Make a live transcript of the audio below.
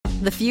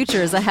The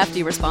future is a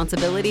hefty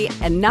responsibility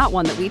and not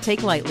one that we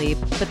take lightly,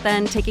 but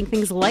then taking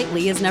things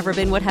lightly has never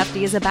been what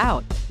Hefty is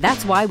about.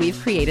 That's why we've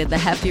created the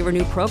Hefty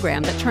Renew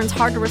program that turns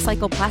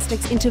hard-to-recycle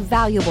plastics into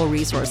valuable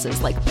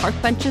resources like park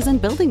benches and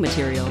building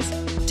materials.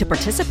 To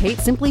participate,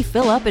 simply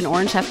fill up an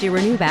orange Hefty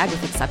Renew bag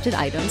with accepted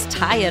items,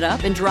 tie it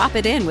up, and drop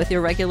it in with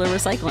your regular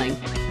recycling.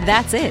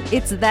 That's it.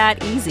 It's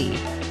that easy.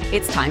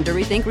 It's time to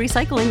rethink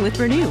recycling with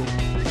Renew.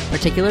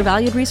 Particular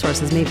valued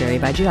resources may vary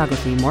by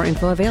geography. More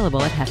info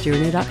available at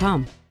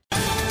heftyrenew.com.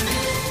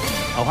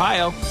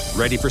 Ohio,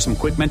 ready for some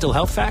quick mental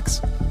health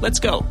facts? Let's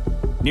go.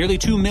 Nearly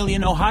 2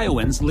 million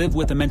Ohioans live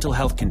with a mental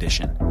health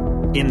condition.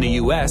 In the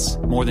U.S.,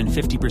 more than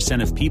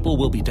 50% of people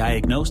will be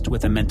diagnosed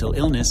with a mental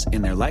illness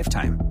in their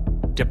lifetime.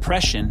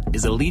 Depression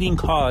is a leading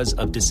cause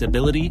of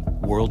disability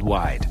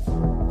worldwide.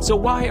 So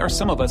why are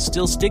some of us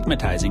still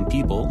stigmatizing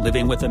people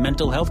living with a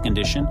mental health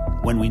condition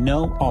when we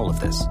know all of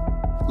this?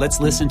 Let's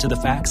listen to the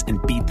facts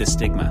and beat the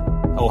stigma.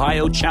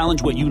 Ohio,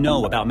 challenge what you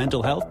know about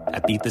mental health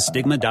at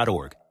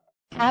beatthestigma.org.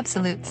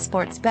 Absolute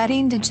sports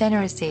betting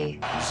degeneracy.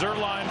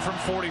 Zerline from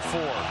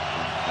 44.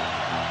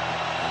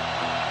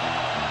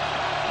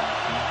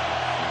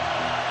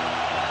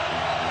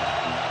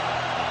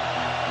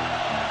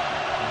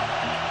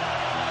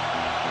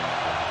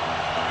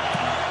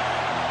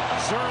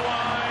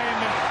 Zerline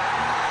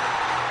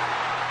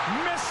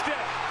missed it.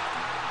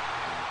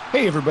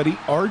 Hey everybody,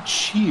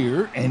 Arch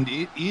here, and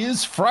it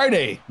is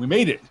Friday. We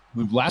made it.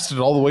 We've lasted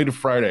all the way to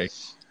Friday.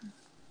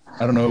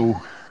 I don't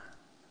know.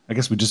 I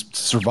guess we just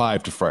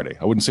survived to Friday.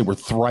 I wouldn't say we're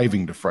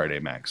thriving to Friday,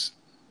 Max.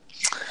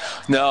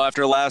 No,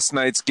 after last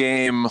night's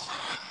game,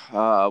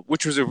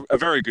 which was a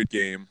very good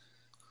game,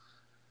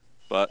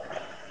 but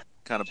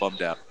kind of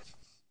bummed out.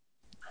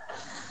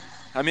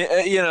 I mean,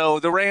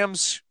 the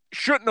Rams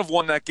shouldn't have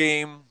won that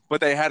game,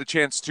 but they had a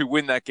chance to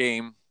win that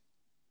game,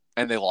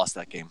 and they lost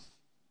that game.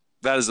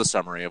 That is the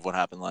summary of what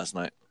happened last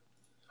night.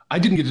 I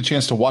didn't get a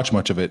chance to watch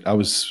much of it. I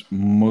was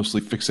mostly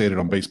fixated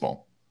on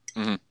baseball.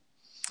 Mm-hmm.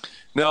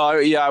 No,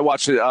 I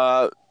watched it.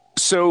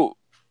 So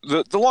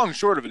the long and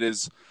short of it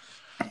is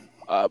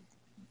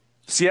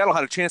Seattle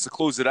had a chance to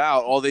close it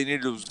out. All they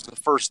needed was the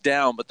first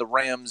down, but the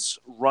Rams'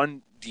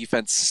 run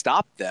defense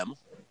stopped them,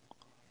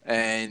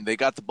 and they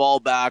got the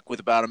ball back with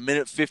about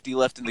 1:50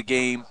 left in the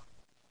game,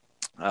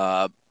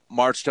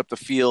 marched up the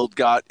field,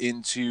 got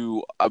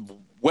into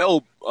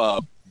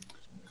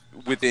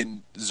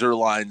within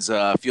Zerline's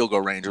field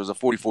goal range. It was a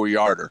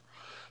 44-yarder.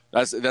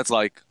 That's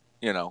like,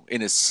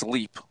 in his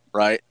sleep,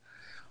 right?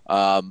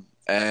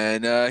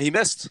 And he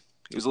missed.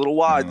 He was a little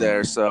wide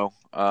there, so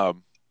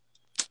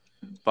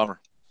bummer.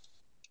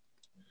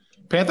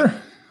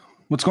 Panther,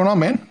 what's going on,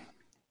 man?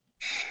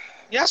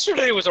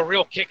 Yesterday was a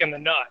real kick in the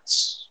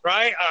nuts,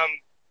 right?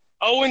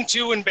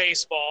 0-2 in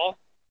baseball.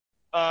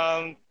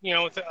 I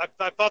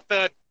thought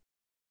the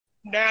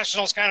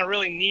Nationals kind of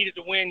really needed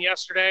to win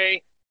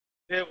yesterday.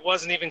 It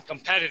wasn't even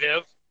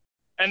competitive.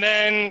 And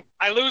then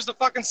I lose the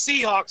fucking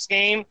Seahawks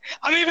game.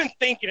 I'm even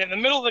thinking in the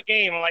middle of the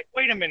game, I'm like,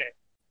 wait a minute.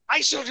 I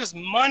should have just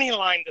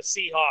money-lined the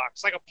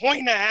Seahawks, like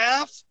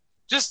 1.5.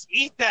 Just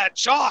eat that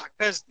chalk.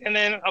 And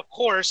then, of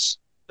course,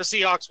 the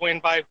Seahawks win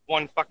by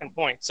 1 fucking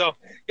point. So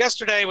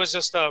yesterday was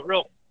just a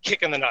real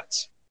kick in the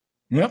nuts.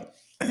 Yep.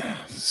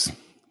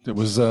 It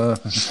was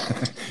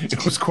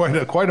it was quite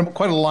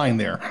a line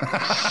there.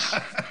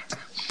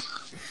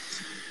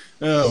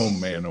 Oh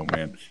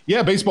man.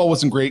 Yeah, baseball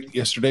wasn't great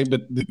yesterday,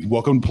 but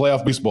welcome to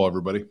playoff baseball,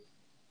 everybody.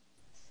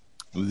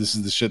 This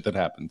is the shit that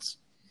happens.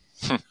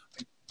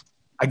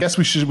 I guess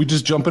we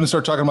just jump in and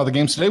start talking about the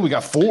games today. We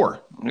got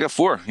 4.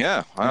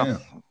 Yeah. Wow. Yeah.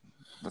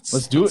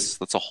 Let's do it.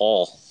 That's a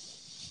haul.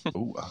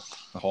 Ooh,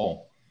 a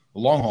haul. A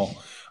long haul.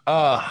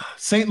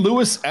 St.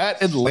 Louis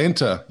at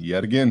Atlanta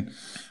yet again.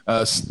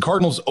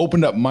 Cardinals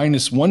opened up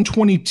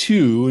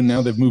 -122, and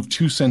now they've moved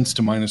 2 cents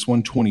to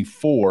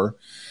 -124.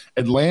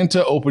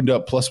 Atlanta opened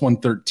up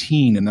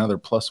 +113, and now they're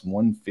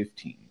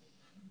 +115.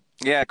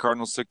 Yeah,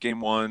 Cardinals took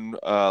game 1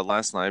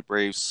 last night.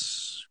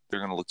 Braves, they're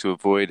going to look to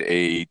avoid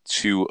a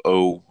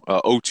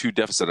 0-2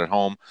 deficit at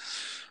home.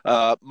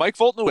 Mike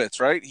Foltynewicz,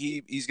 right?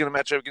 He's going to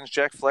match up against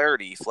Jack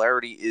Flaherty.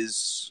 Flaherty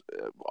is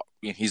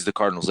he's the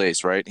Cardinals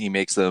ace, right? He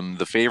makes them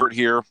the favorite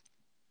here.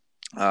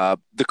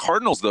 The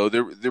Cardinals, though,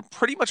 they're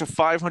pretty much a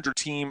 500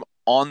 team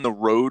on the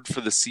road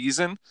for the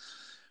season.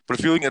 But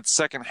if you're looking at the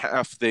second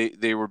half,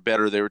 they were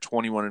better. They were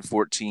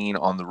 21-14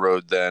 on the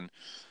road then.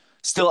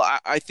 Still,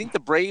 I think the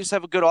Braves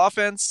have a good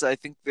offense. I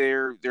think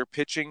their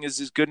pitching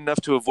is good enough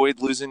to avoid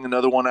losing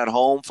another one at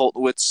home.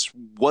 Foltynewicz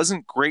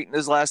wasn't great in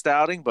his last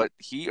outing, but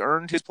he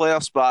earned his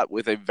playoff spot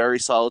with a very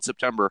solid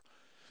September.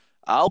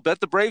 I'll bet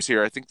the Braves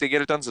here. I think they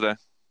get it done today.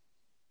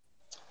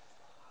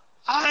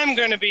 I'm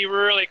going to be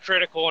really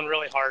critical and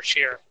really harsh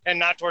here, and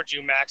not towards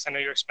you, Max. I know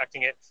you're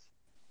expecting it.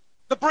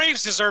 The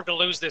Braves deserve to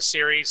lose this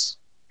series,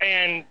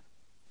 and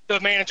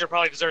the manager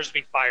probably deserves to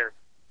be fired.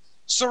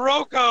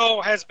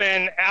 Soroka has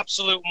been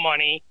absolute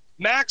money.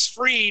 Max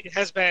Fried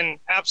has been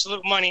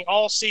absolute money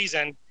all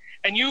season,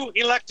 and you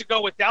elect to go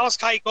with Dallas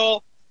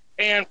Keuchel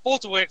and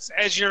Foltynewicz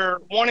as your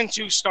 1 and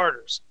 2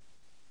 starters.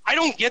 I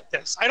don't get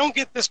this. I don't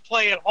get this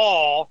play at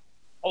all.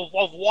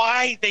 of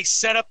why they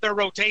set up their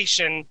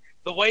rotation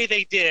the way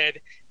they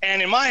did.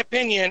 And in my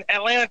opinion,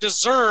 Atlanta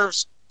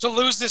deserves to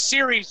lose this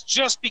series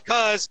just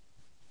because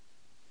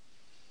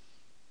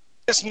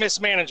this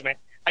mismanagement.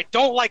 I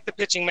don't like the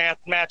pitching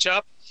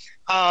matchup.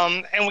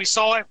 And we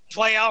saw it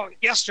play out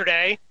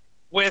yesterday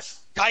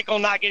with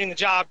Keuchel not getting the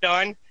job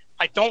done.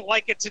 I don't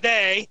like it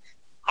today.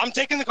 I'm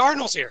taking the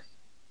Cardinals here.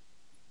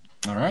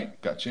 All right,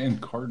 gotcha.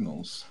 And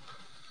Cardinals.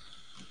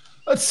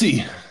 Let's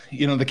see.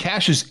 The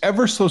cash is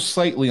ever so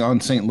slightly on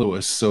St.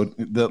 Louis, so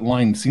the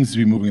line seems to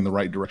be moving in the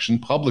right direction.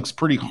 Public's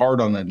pretty hard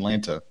on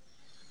Atlanta.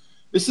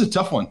 This is a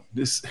tough one.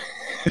 This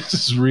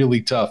is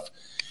really tough.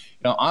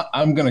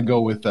 I'm going to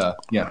go with I'm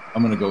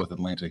going to go with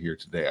Atlanta here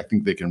today. I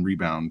think they can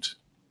rebound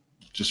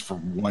just for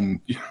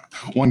one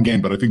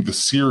game, but I think the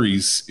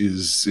series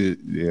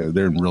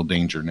they're in real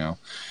danger now.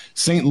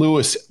 St.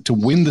 Louis to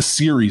win the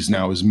series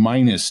now is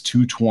minus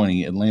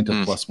 220.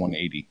 Atlanta plus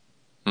 180.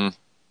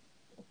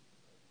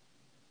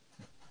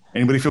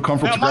 Anybody feel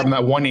comfortable grabbing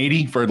that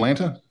 180 for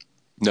Atlanta?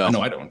 No,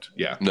 I don't.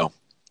 Yeah, no.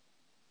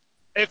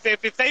 If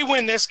they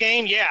win this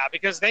game, yeah,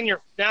 because then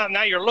you're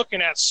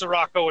looking at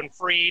Sirocco and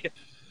Fried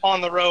on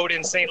the road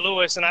in St.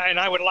 Louis, and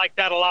I would like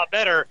that a lot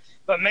better.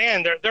 But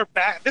man, they're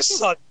back. This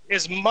is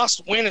as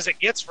must win as it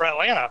gets for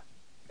Atlanta.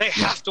 They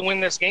have to win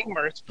this game,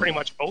 or it's pretty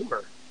much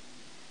over.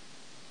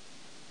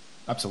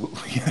 Absolutely.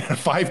 A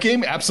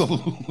 5-game,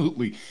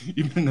 absolutely.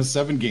 Even in a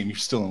 7-game, you're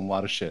still in a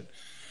lot of shit.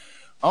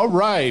 All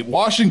right,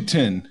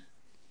 Washington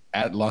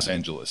at Los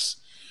Angeles.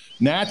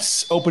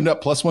 Nats opened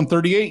up plus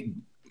 138,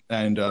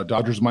 and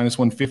Dodgers minus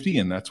 150,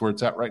 and that's where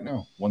it's at right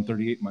now.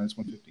 138 minus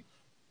 150.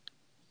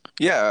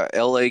 Yeah,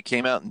 LA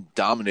came out and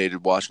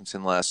dominated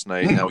Washington last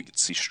night. Now we can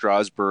see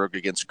Strasburg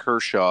against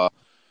Kershaw.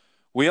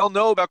 We all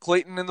know about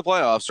Clayton in the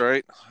playoffs,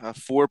 right? A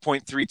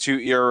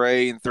 4.32 ERA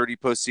in 30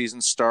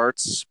 postseason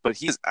starts, but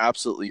he's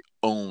absolutely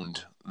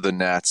owned the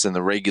Nats in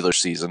the regular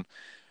season.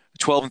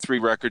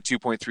 12-3 record,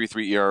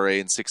 2.33 ERA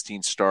in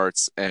 16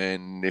 starts.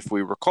 And if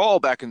we recall,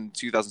 back in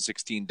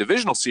 2016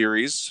 divisional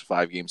series,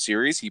 5-game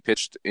series, he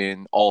pitched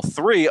in all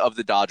 3 of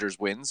the Dodgers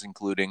wins,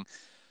 including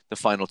the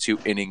final 2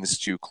 innings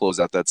to close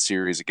out that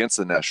series against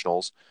the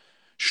Nationals.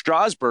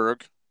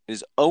 Strasburg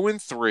is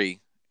 0-3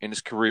 in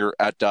his career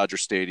at Dodger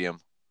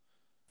Stadium.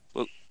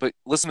 But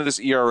listen to this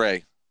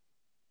ERA,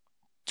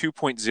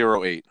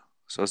 2.08.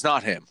 So it's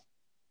not him.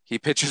 He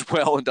pitches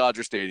well in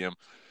Dodger Stadium.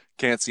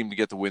 Can't seem to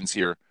get the wins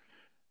here.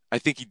 I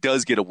think he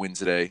does get a win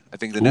today. I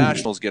think the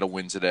Nationals get a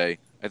win today.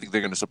 I think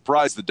they're going to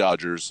surprise the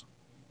Dodgers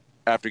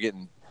after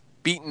getting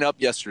beaten up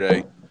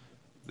yesterday.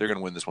 They're going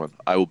to win this one.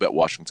 I will bet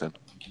Washington.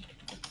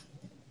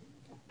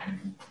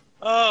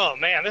 Oh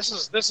man, this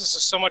is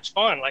just so much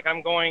fun. I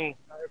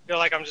feel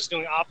like I'm just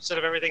doing opposite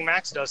of everything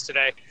Max does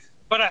today.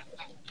 But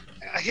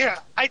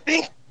I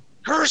think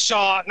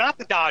Kershaw, not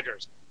the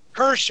Dodgers,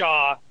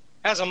 Kershaw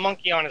has a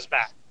monkey on his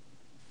back.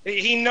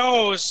 He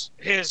knows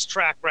his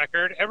track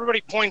record.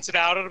 Everybody points it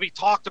out. It'll be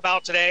talked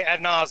about today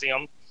ad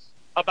nauseum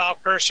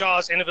about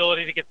Kershaw's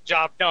inability to get the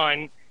job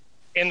done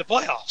in the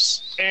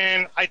playoffs.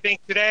 And I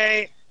think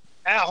today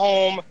at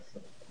home,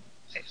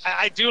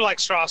 I do like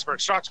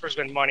Strasburg. Strasburg's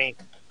been money,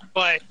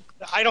 but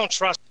I don't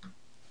trust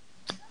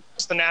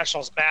the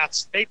Nationals'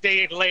 bats.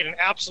 They laid an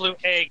absolute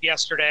egg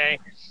yesterday.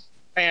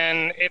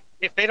 And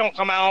if they don't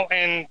come out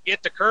and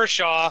get to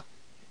Kershaw,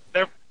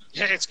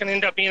 it's going to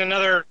end up being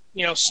another,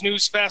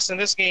 snooze fest in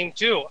this game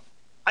too.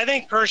 I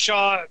think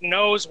Kershaw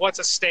knows what's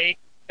at stake,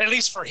 at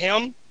least for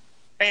him.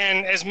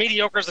 And as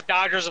mediocre as the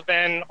Dodgers have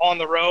been on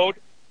the road,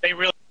 they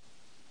really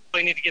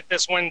need to get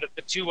this one,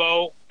 the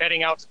 2-0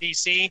 heading out to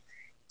D.C.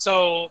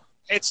 So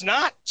it's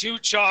not too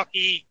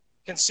chalky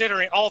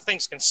considering all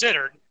things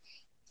considered.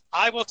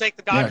 I will take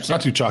the Dodgers. Yeah, it's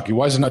not too chalky.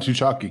 Why is it not too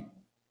chalky?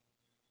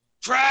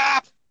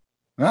 Trap!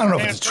 I don't know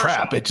if it's a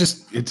trap. It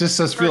just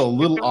does feel a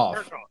little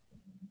off.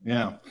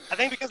 Yeah. I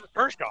think because of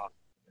Kershaw.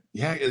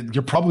 Yeah,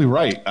 you're probably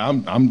right.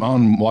 I'm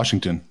on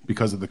Washington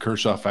because of the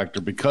Kershaw factor,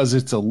 because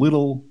it's a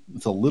little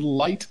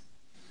light.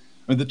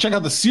 I mean, check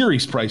out the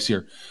series price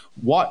here.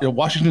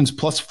 Washington's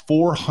plus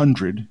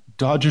 400.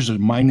 Dodgers are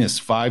minus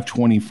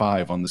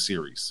 525 on the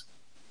series.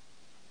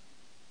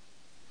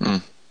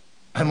 I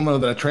don't know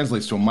that that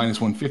translates to a minus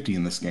 150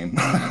 in this game.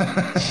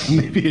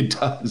 Maybe it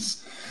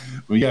does.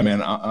 But yeah,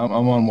 man,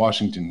 I'm on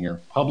Washington here.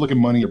 Public and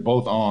money are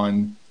both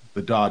on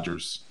the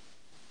Dodgers.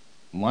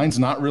 The line's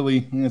not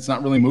really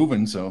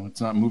moving, so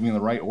it's not moving in the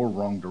right or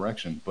wrong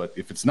direction. But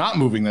if it's not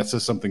moving, that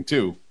says something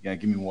too. Yeah,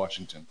 give me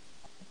Washington.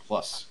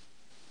 Plus.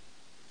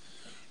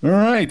 All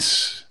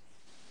right.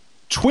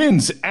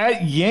 Twins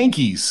at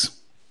Yankees.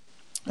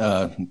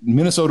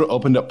 Minnesota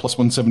opened up plus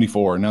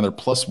 174. Now they're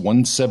plus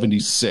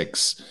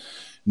 176.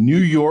 New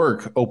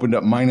York opened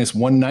up minus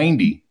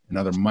 190.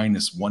 Now they're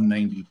minus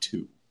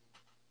 192.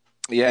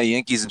 Yeah,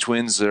 Yankees and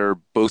Twins are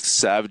both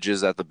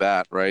savages at the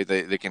bat, right?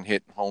 They can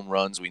hit home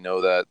runs. We know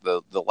that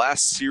the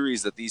last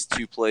series that these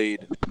two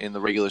played in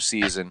the regular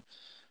season,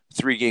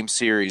 3-game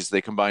series,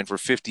 they combined for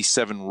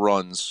 57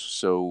 runs.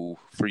 So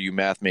for you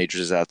math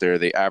majors out there,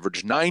 they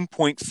averaged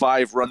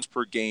 9.5 runs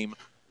per game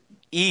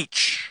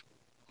each.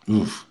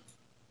 Oof.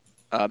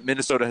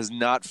 Minnesota has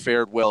not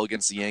fared well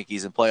against the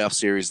Yankees in playoff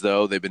series,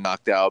 though. They've been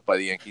knocked out by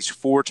the Yankees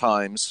 4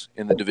 times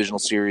in the divisional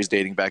series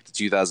dating back to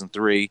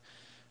 2003,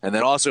 and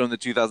then also in the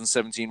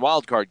 2017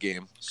 wild card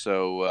game.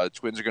 So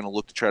Twins are going to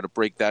look to try to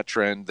break that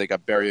trend. They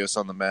got Berrios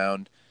on the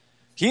mound.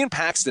 He and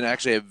Paxton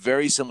actually have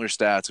very similar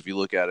stats if you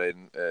look at it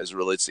as it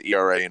relates to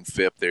ERA and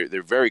FIP.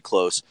 They're very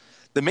close.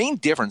 The main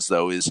difference,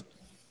 though, is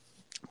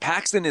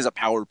Paxton is a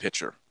power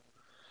pitcher.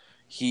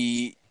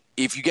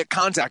 If you get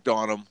contact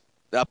on him,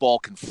 that ball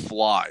can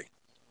fly.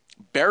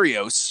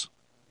 Berrios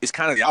is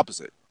kind of the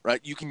opposite, right?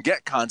 You can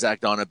get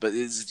contact on it, but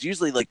it's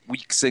usually like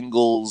weak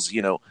singles,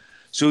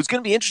 So it's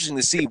going to be interesting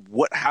to see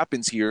what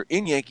happens here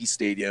in Yankee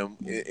Stadium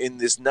in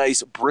this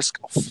nice brisk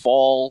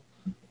fall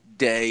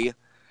day.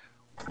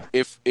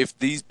 If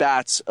these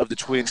bats of the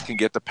Twins can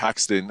get to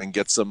Paxton and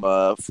get some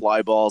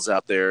fly balls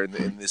out there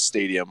in this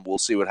stadium, we'll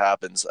see what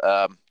happens.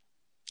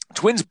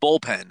 Twins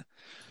bullpen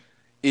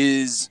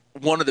is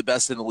one of the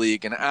best in the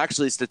league, and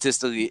actually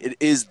statistically it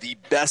is the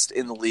best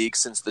in the league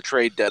since the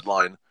trade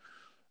deadline.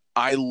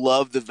 I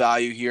love the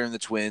value here in the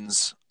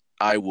Twins.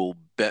 I will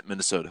bet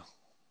Minnesota.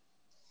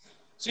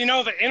 So,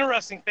 the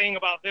interesting thing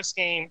about this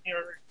game,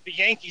 the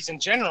Yankees in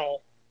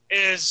general,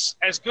 is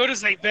as good as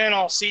they've been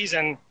all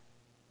season,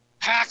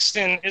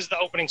 Paxton is the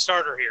opening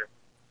starter here.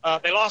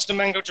 They lost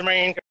Domingo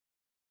Germain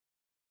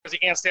because he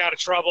can't stay out of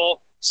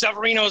trouble.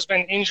 Severino's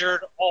been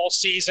injured all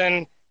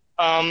season.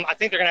 I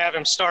think they're going to have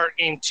him start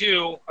Game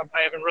 2.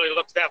 I haven't really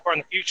looked that far in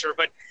the future,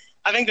 but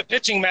I think the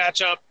pitching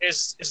matchup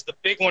is the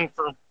big one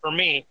for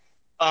me.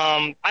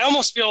 I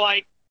almost feel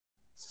like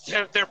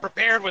they're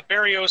prepared with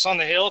Berrios on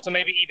the hill to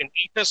maybe even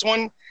eat this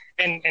one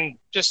and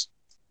just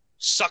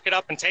suck it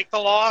up and take the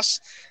loss.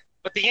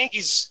 But the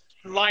Yankees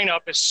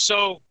lineup is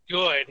so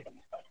good.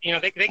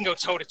 They can go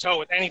toe-to-toe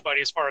with anybody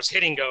as far as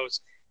hitting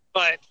goes.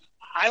 But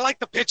I like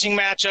the pitching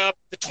matchup.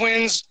 The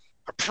Twins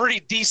are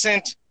pretty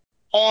decent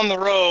on the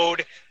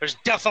road. There's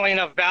definitely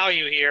enough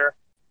value here.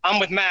 I'm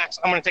with Max.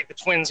 I'm going to take the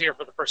Twins here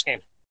for the first game.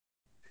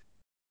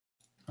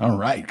 All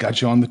right.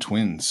 Got you on the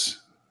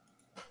Twins.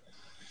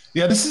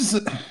 Yeah,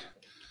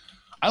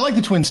 I like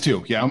the Twins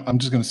too. Yeah, I'm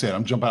just going to say it.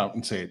 I'm jump out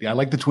and say it. Yeah, I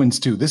like the Twins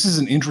too. This is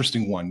an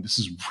interesting one. This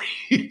is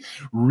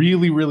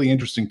really, really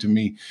interesting to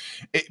me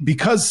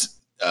because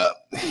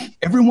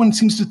everyone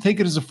seems to take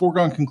it as a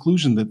foregone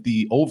conclusion that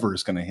the over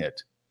is going to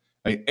hit.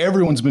 Like,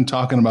 everyone's been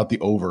talking about the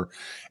over,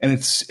 and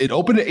it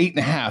opened at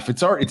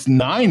 8.5. It's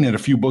 9 at a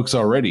few books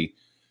already.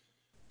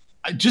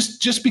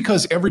 Just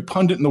because every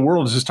pundit in the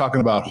world is just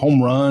talking about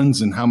home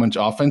runs and how much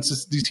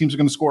offense these teams are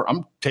going to score,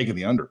 I'm taking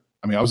the under.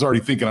 I mean, I was already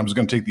thinking I was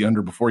going to take the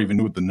under before I even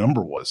knew what the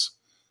number was.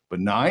 But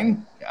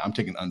 9, yeah, I'm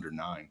taking under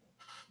 9.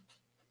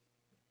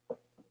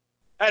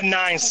 That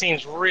 9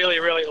 seems really,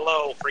 really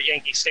low for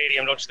Yankee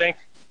Stadium, don't you think?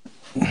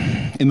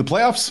 In the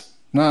playoffs?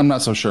 No, I'm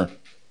not so sure.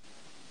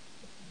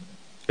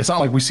 It's not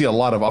like we see a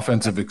lot of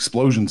offensive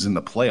explosions in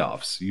the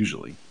playoffs,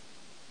 usually.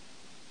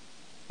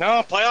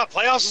 No,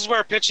 playoffs is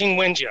where pitching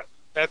wins you.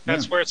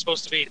 That's where it's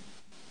supposed to be.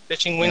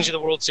 Pitching wins you the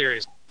World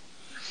Series.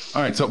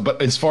 All right,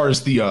 but as far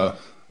as the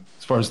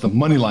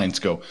money lines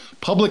go,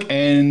 public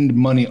and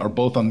money are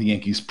both on the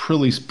Yankees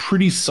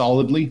pretty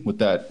solidly with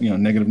that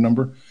negative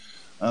number.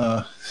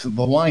 So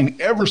the line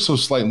ever so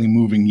slightly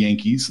moving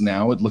Yankees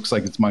now. It looks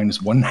like it's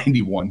minus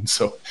 191,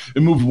 so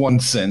it moved 1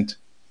 cent.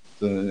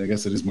 I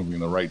guess it is moving in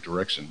the right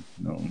direction.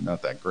 No,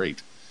 not that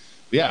great.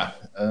 But yeah,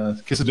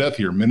 kiss of death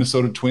here.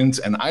 Minnesota Twins,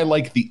 and I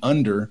like the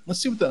under.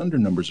 Let's see what the under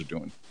numbers are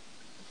doing.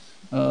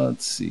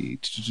 Let's see.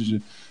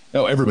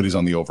 No, everybody's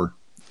on the over.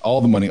 All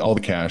the money, all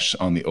the cash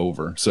on the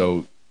over.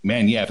 So,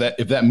 man, yeah,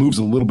 if that moves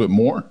a little bit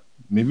more,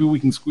 maybe we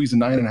can squeeze a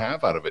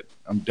 9.5 out of it.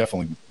 I'm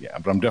definitely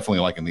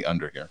liking the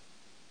under here.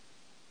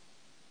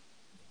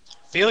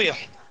 Feel you.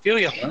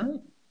 All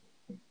right.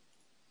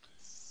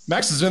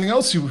 Max, is there anything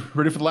else? You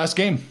ready for the last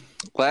game?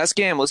 Last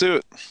game. Let's do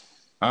it.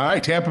 All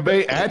right. Tampa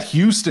Bay at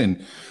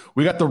Houston.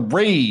 We got the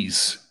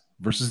Rays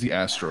versus the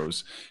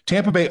Astros.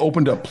 Tampa Bay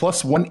opened up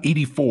plus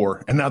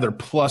 184, and now they're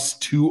plus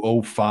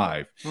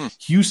 205.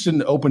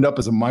 Houston opened up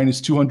as a minus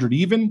 200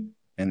 even,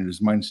 and it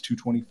is minus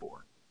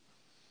 224.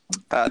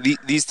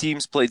 These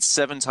teams played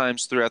 7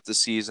 times throughout the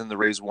season. The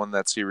Rays won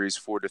that series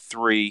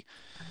 4-3.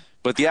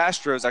 But the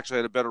Astros actually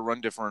had a better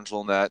run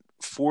differential in that,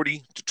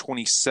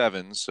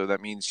 40-27. So that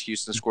means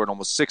Houston scored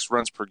almost 6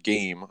 runs per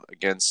game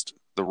against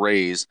the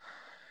Rays.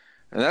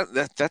 And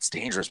that's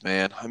dangerous,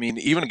 man. I mean,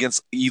 even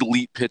against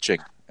elite pitching,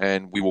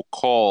 and we will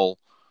call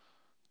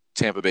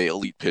Tampa Bay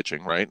elite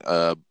pitching, right?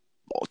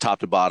 Top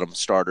to bottom,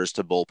 starters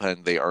to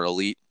bullpen, they are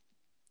elite.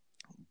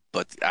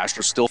 But the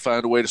Astros still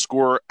found a way to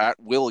score at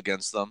will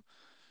against them.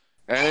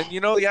 And, the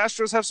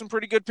Astros have some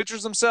pretty good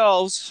pitchers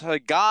themselves.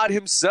 God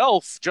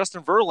himself,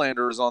 Justin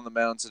Verlander, is on the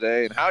mound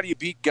today. And how do you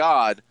beat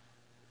God?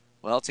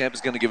 Well,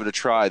 Tampa's going to give it a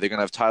try. They're going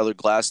to have Tyler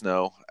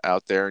Glasnow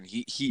out there, and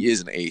he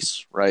is an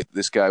ace, right?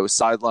 This guy was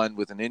sidelined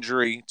with an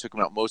injury, took him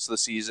out most of the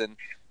season,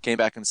 came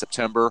back in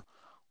September,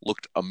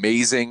 looked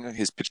amazing.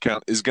 His pitch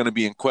count is going to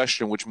be in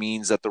question, which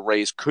means that the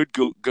Rays could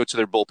go to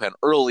their bullpen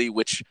early,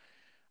 which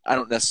I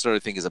don't necessarily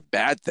think is a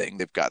bad thing.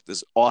 They've got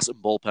this awesome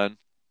bullpen.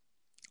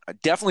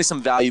 Definitely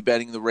some value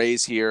betting the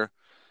Rays here,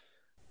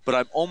 but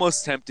I'm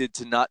almost tempted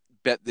to not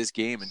bet this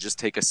game and just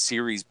take a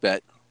series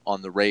bet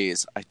on the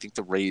Rays. I think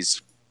the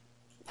Rays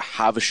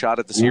have a shot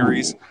at the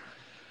series.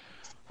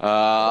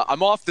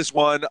 I'm off this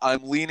one.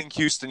 I'm leaning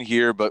Houston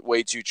here, but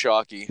way too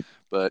chalky.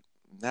 But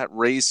that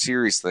Rays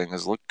series thing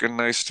is looking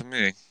nice to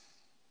me.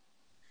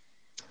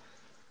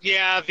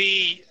 Yeah,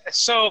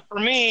 so for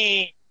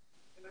me,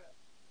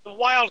 the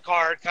wild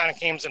card kind of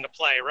came into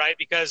play, right?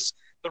 Because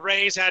the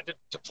Rays had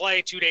to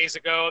play 2 days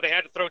ago. They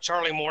had to throw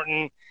Charlie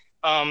Morton.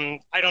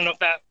 I don't know if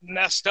that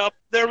messed up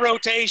their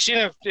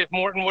rotation, if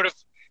Morton would have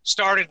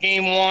started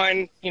game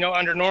one,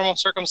 under normal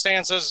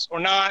circumstances or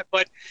not.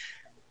 But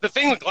the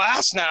thing with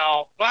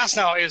Glasnow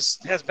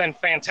has been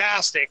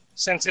fantastic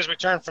since his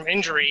return from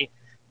injury.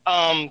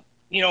 Can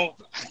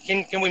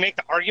we make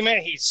the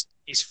argument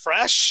he's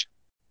fresh,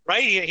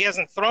 right? He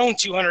hasn't thrown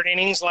 200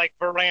 innings like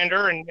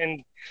Verlander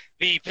and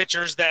the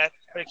pitchers that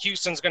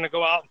Houston's going to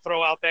go out and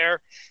throw out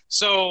there.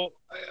 So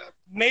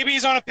maybe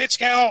he's on a pitch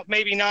count,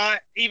 maybe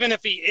not. Even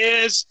if he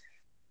is,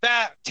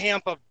 that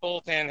Tampa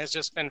bullpen has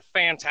just been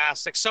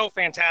fantastic. So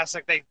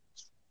fantastic. They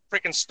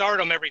freaking start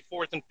them every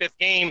fourth and fifth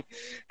game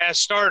as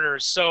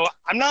starters. So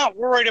I'm not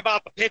worried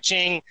about the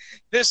pitching.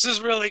 This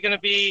is really going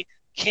to be,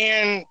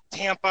 can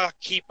Tampa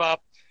keep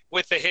up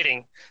with the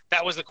hitting?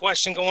 That was the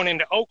question going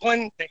into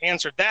Oakland. They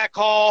answered that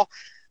call.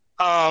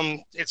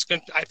 I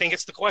think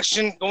it's the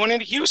question going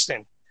into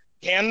Houston.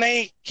 Can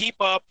they keep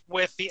up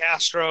with the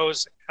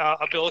Astros'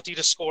 ability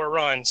to score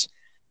runs?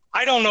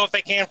 I don't know if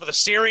they can for the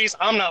series.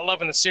 I'm not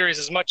loving the series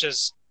as much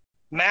as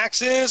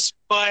Max is,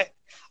 but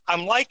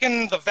I'm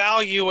liking the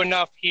value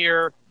enough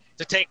here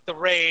to take the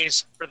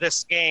Rays for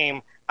this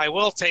game. I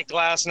will take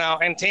Glasnow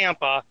and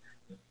Tampa.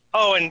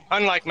 Oh, and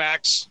unlike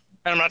Max,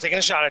 and I'm not taking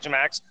a shot at you,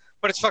 Max,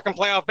 but it's fucking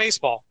playoff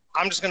baseball.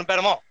 I'm just going to bet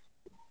them all.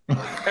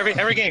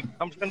 Every game,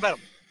 I'm just going to bet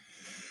them.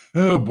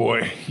 Oh,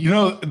 boy.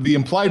 The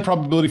implied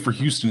probability for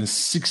Houston is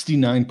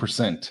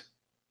 69%.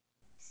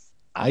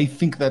 I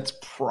think that's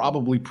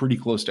probably pretty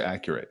close to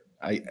accurate.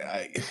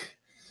 I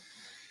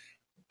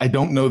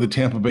don't know that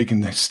Tampa Bay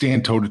can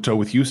stand toe-to-toe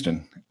with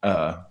Houston.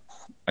 I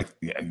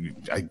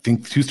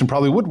think Houston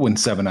probably would win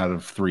 7 out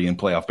of 3 in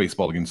playoff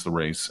baseball against the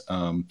Rays.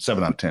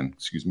 7 out of 10,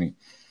 excuse me.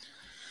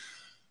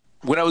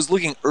 When I was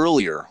looking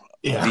earlier,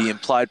 the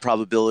implied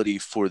probability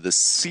for the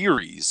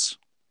series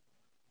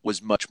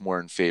was much more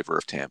in favor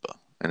of Tampa.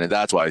 And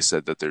that's why I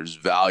said that there's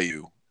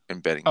value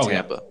in betting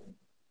Tampa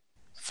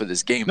for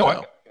this game.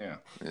 Yeah.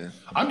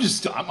 I'm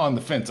on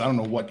the fence. I don't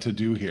know what to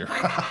do here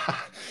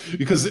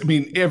because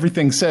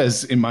everything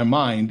says in my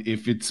mind,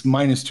 if it's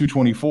minus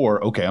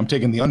 224, okay, I'm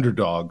taking the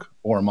underdog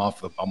or I'm off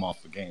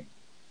the game.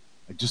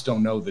 I just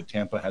don't know that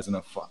Tampa has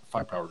enough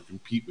firepower to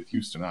compete with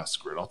Houston.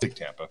 Screw it. I'll take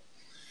Tampa.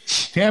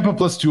 Tampa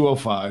plus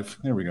 205.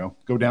 There we go.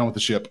 Go down with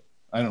the ship.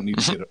 I don't need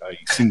to get a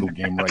single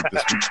game right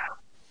this week.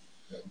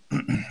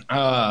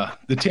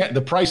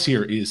 The price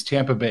here is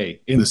Tampa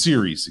Bay in the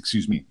series,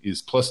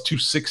 is plus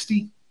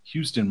 260.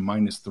 Houston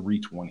minus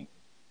 320.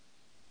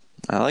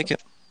 I like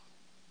it.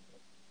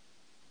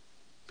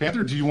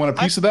 Panther, do you want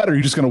a piece of that, or are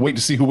you just going to wait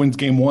to see who wins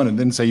game one and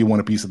then say you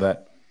want a piece of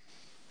that?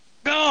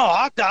 No,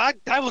 I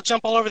will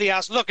jump all over the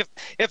ass. Look,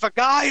 if a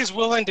guy is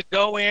willing to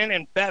go in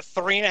and bet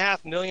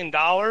 $3.5 million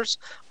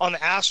on the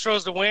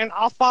Astros to win,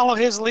 I'll follow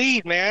his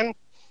lead, man.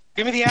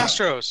 Give me the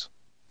Astros.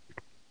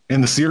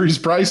 And the series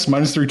price,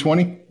 minus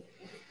 320?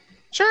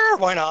 Sure,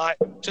 why not?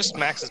 Just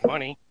Max's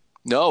money.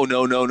 No.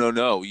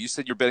 You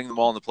said you're betting them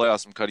all in the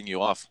playoffs. I'm cutting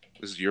you off.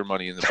 This is your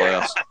money in the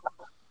playoffs.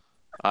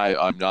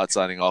 I'm not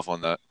signing off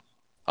on that.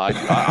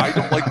 I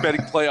don't like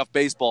betting playoff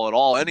baseball at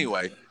all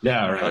anyway.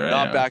 Yeah, right. I'm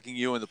not backing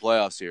you in the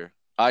playoffs here.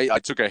 I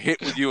took a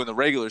hit with you in the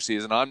regular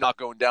season. I'm not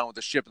going down with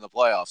the ship in the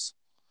playoffs.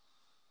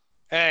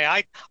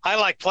 Hey, I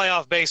like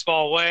playoff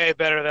baseball way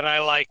better than I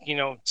like,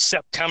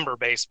 September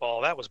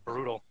baseball. That was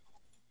brutal.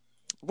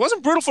 It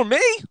wasn't brutal for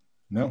me.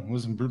 No, it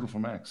wasn't brutal for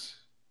Max.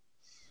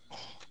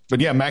 But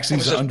yeah, Max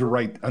needs to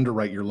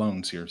underwrite your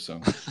loans here. So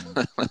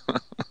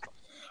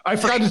I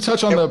forgot to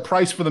touch on the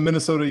price for the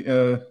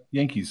Minnesota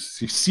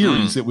Yankees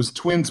series. It was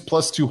Twins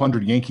plus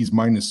 200, Yankees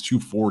minus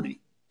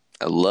 240.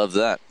 I love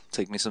that.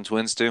 Take me some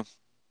Twins too.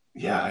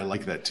 Yeah, I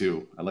like that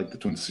too. I like the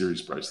Twins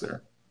series price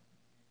there.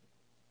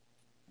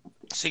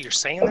 So you're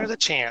saying there's a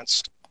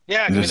chance?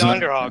 Yeah, give me the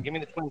underdog. Give me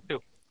the Twins too.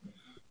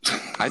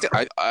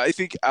 I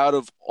think out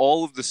of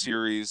all of the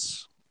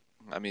series.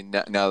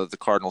 Now that the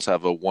Cardinals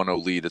have a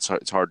 1-0 lead,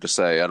 it's hard to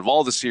say. Out of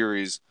all the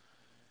series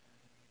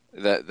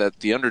that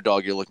the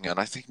underdog you're looking at,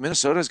 I think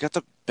Minnesota's got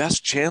the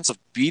best chance of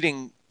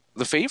beating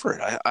the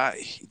favorite.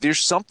 There's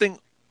something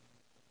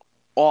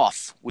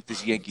off with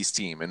this Yankees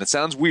team, and it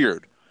sounds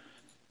weird,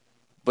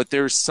 but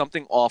there's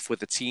something off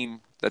with a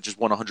team that just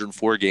won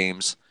 104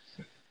 games.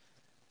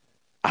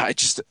 I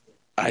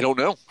don't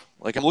know.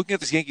 I'm looking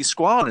at this Yankees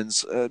squad,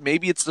 and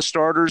maybe it's the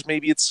starters,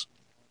 maybe it's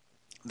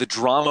the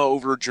drama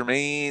over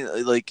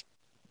Jermaine.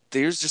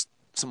 There's just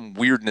some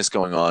weirdness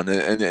going on,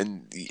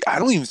 and I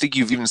don't even think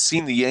you've even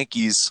seen the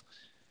Yankees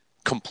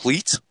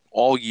complete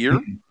all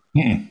year.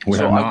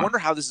 So I wonder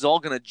how this is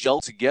all going to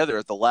gel together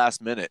at the last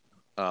minute.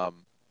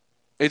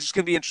 It's just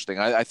going to be interesting.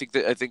 I think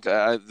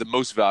the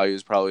most value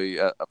is probably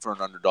for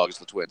an underdog is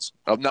the Twins.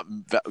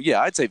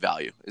 I'd say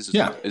value is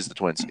the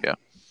Twins. Yeah,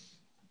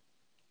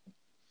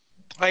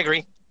 I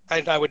agree.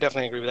 I would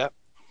definitely agree with that.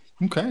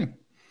 Okay.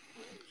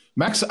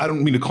 Max, I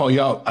don't mean to call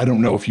you out. I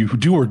don't know if you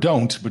do or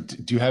don't,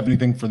 but do you have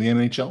anything for the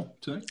NHL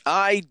today?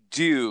 I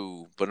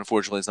do, but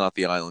unfortunately, it's not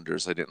the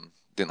Islanders. I didn't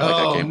like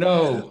that game.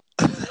 Oh,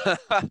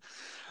 no.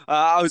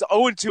 I was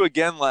 0-2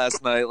 again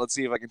last night. Let's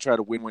see if I can try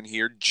to win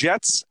here.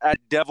 Jets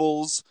at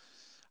Devils.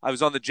 I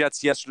was on the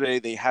Jets yesterday.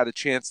 They had a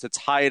chance to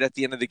tie it at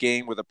the end of the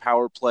game with a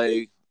power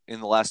play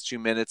in the last 2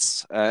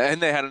 minutes, and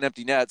they had an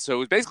empty net. So it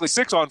was basically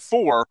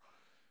 6-on-4.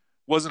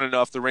 Wasn't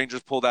enough. The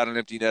Rangers pulled out an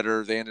empty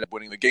netter. They ended up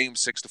winning the game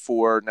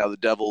 6-4. Now the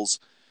Devils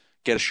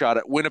get a shot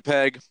at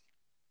Winnipeg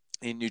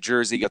in New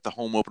Jersey. Got the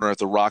home opener at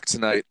the Rock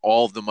tonight.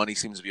 All of the money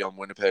seems to be on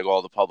Winnipeg.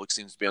 All the public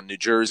seems to be on New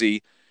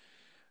Jersey.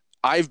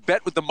 I've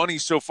bet with the money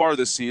so far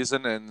this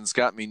season, and it's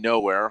got me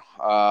nowhere.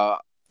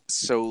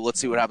 So let's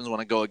see what happens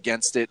when I go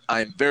against it.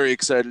 I'm very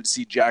excited to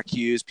see Jack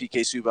Hughes, PK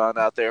Subban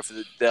out there for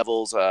the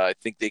Devils. I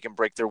think they can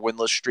break their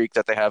winless streak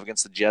that they have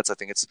against the Jets. I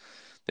think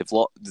they've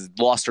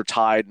lost or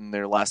tied in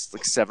their last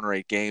 7 or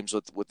 8 games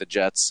with the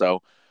Jets.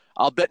 So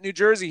I'll bet New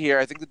Jersey here.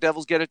 I think the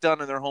Devils get it done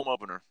in their home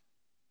opener.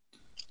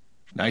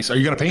 Nice. Are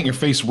you going to paint your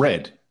face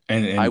red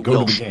and I go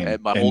will. to the game?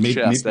 And my whole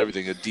chest,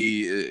 everything, a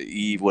D,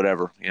 E,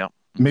 whatever. Yeah.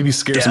 Maybe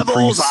scare Devils, some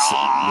priests.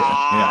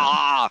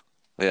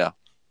 Yeah.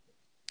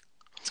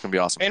 It's going to be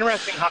awesome.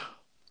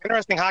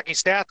 Interesting hockey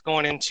stats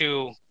going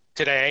into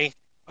today.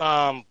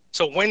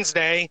 So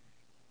Wednesday,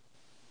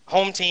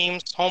 home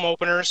teams, home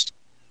openers,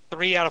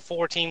 3 out of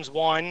 4 teams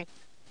won.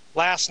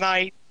 Last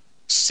night,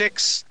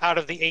 6 out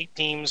of the 8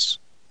 teams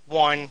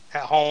won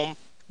at home.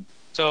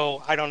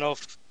 So I don't know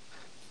if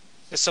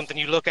it's something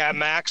you look at,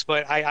 Max,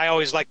 but I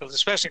always like those,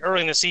 especially early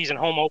in the season,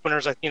 home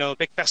openers, like, the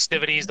big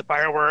festivities, the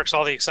fireworks,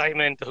 all the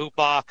excitement, the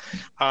hoopla.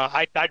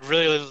 I'd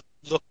really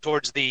look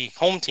towards the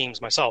home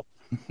teams myself.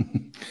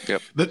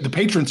 Yep. The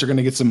patrons are going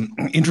to get some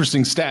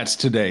interesting stats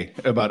today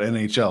about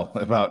NHL,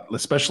 about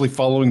especially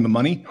following the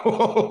money.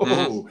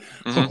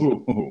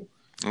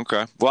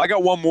 Okay. Well, I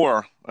got one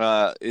more.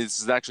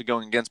 Is actually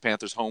going against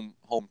Panthers' home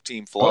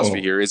team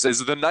philosophy here. Is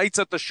the Knights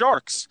at the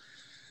Sharks,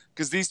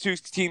 because these two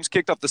teams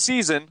kicked off the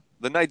season.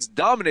 The Knights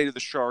dominated the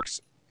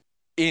Sharks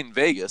in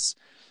Vegas.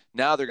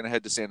 Now they're going to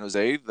head to San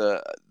Jose.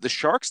 The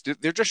Sharks,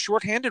 they're just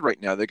shorthanded right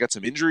now. They got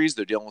some injuries.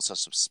 They're dealing with some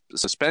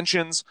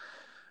suspensions.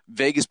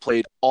 Vegas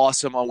played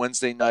awesome on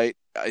Wednesday night.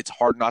 It's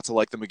hard not to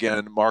like them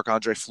again.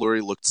 Marc-Andre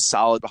Fleury looked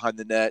solid behind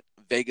the net.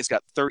 Vegas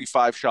got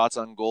 35 shots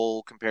on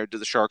goal compared to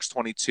the Sharks'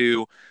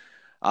 22.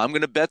 I'm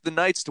going to bet the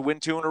Knights to win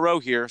 2 in a row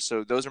here.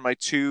 So those are my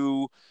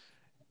 2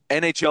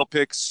 NHL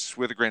picks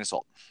with a grain of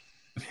salt.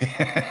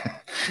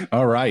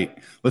 All right.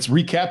 Let's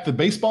recap the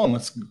baseball and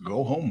let's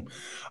go home.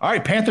 All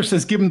right. Panther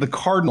says give him the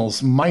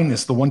Cardinals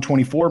minus the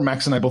 124.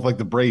 Max and I both like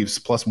the Braves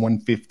plus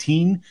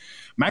 115.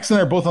 Max and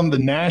I are both on the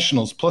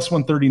Nationals plus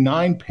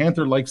 139.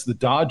 Panther likes the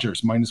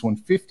Dodgers minus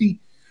 150.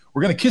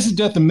 We're going to kiss it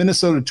death the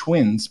Minnesota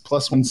Twins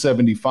plus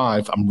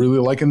 175. I'm really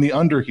liking the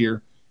under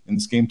here in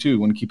this game too.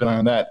 Want to keep an eye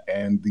on that.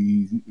 And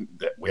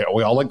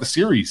we all like the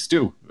series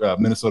too.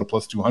 Minnesota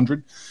plus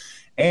 200.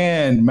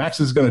 And Max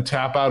is going to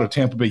tap out of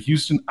Tampa Bay,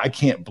 Houston. I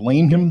can't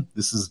blame him.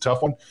 This is a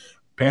tough one.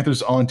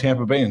 Panthers on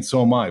Tampa Bay, and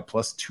so am I,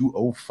 plus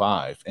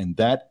 205. And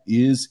that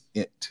is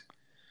it.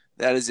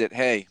 That is it.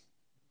 Hey,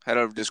 head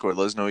over to Discord.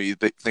 Let us know what you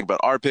think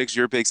about our picks,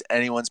 your picks,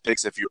 anyone's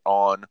picks. If you're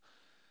on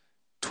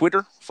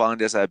Twitter,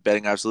 find us at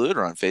Betting Absolute,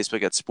 or on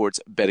Facebook at Sports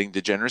Betting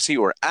Degeneracy,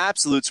 or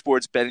Absolute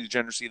Sports Betting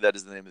Degeneracy. That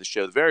is the name of the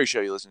show, the very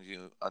show you listen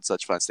to on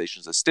such fine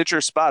stations as Stitcher,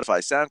 Spotify,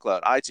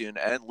 SoundCloud, iTunes,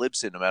 and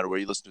Libsyn. No matter where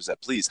you listen to us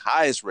at, please,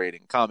 highest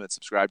rating, comment,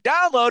 subscribe,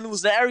 download, and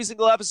listen to every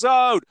single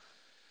episode.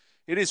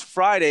 It is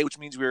Friday, which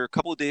means we're a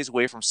couple of days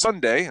away from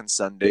Sunday, and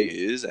Sunday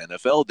is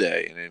NFL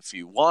Day. And if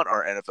you want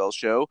our NFL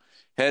show,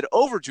 head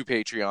over to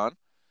Patreon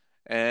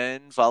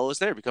and follow us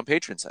there, become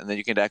patrons, and then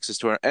you can get access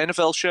to our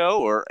NFL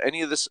show or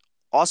any of this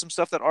awesome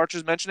stuff that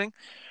Archer's mentioning,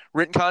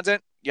 written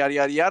content, yada,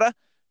 yada, yada.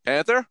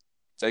 Panther,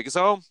 take us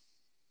home.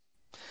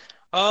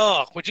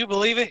 Oh, would you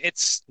believe it?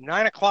 It's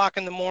 9 o'clock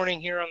in the morning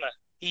here on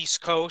the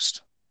East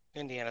Coast.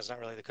 Indiana's not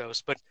really the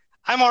coast, but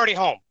I'm already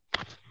home.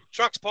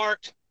 Truck's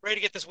parked, ready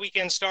to get this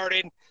weekend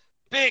started.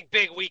 Big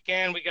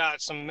weekend. We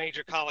got some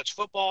major college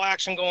football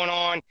action going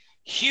on.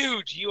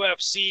 Huge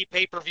UFC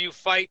pay-per-view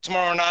fight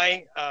tomorrow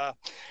night.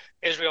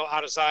 Israel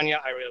Adesanya.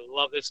 I really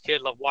love this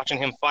kid. Love watching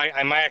him fight.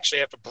 I might actually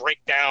have to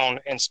break down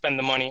and spend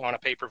the money on a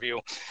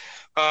pay-per-view.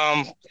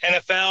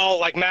 NFL,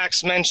 like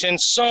Max mentioned,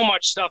 so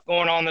much stuff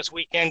going on this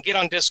weekend. Get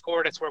on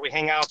Discord. It's where we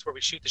hang out. It's where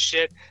we shoot the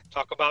shit.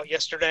 Talk about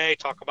yesterday.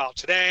 Talk about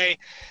today.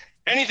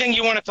 Anything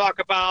you want to talk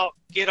about,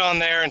 get on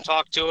there and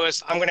talk to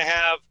us. I'm going to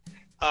have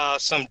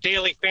some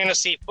daily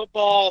fantasy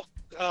football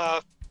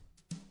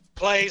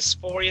plays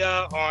for you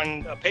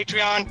on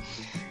Patreon.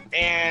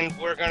 And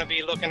we're going to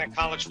be looking at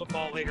college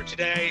football later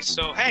today.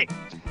 So, hey,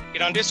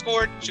 get on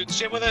Discord, shoot the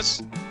shit with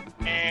us.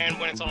 And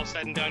when it's all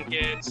said and done,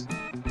 kids,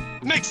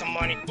 Make some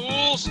money,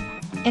 fools.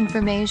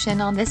 Information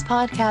on this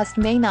podcast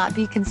may not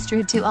be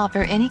construed to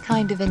offer any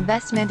kind of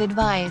investment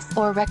advice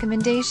or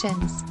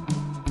recommendations.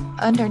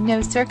 Under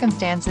no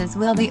circumstances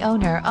will the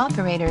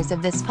owner-operators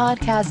of this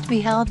podcast be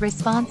held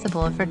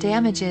responsible for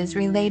damages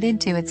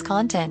related to its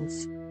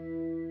contents.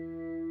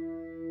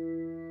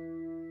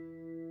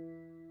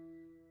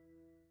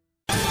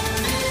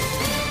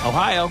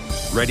 Ohio,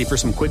 ready for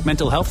some quick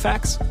mental health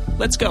facts?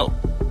 Let's go.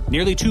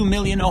 Nearly 2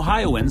 million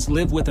Ohioans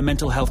live with a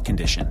mental health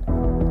condition.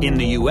 In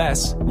the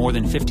U.S., more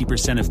than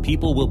 50% of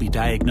people will be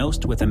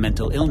diagnosed with a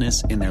mental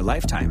illness in their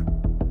lifetime.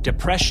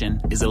 Depression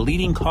is a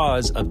leading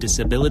cause of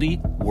disability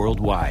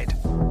worldwide.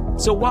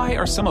 So why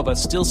are some of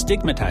us still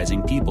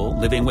stigmatizing people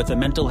living with a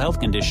mental health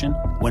condition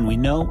when we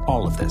know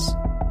all of this?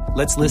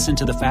 Let's listen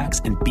to the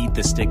facts and beat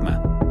the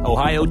stigma.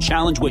 Ohio,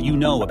 challenge what you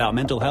know about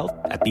mental health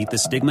at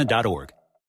beatthestigma.org.